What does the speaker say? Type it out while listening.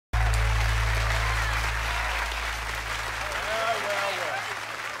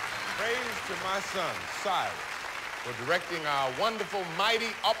my son, Cyrus, for directing our wonderful, mighty,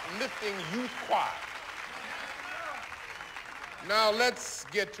 uplifting youth choir. Now let's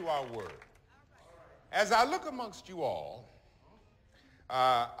get to our word. As I look amongst you all,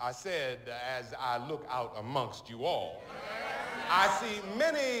 I said, as I look out amongst you all, I see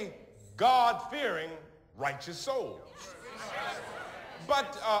many God-fearing, righteous souls.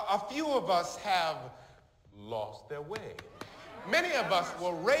 But a few of us have lost their way. Many of us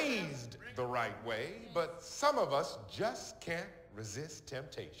were raised the right way, but some of us just can't resist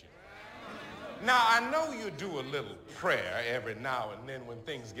temptation. Now, I know you do a little prayer every now and then when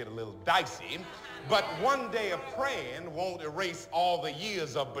things get a little dicey, but one day of praying won't erase all the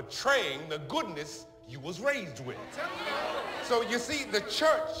years of betraying the goodness you was raised with. So you see, the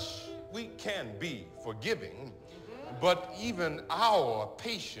church, we can be forgiving, but even our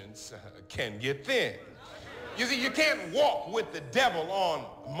patience can get thin. You see, you can't walk with the devil on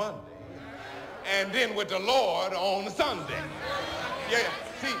Monday and then with the Lord on Sunday. Yeah.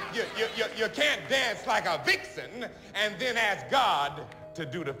 See, you can't dance like a vixen and then ask God to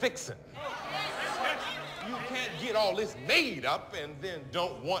do the fixing. You can't get all this made up and then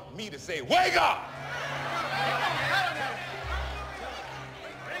don't want me to say, wake up!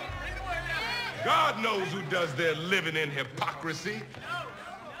 God knows who does their living in hypocrisy.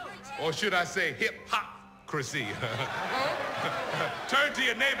 Or should I say hip-hopcracy? Turn to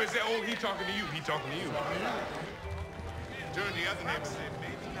your neighbor and say, oh, he talking to you, he talking to you. Turn to the other neighbor and say,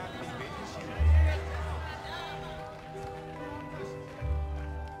 maybe not me, maybe it's you.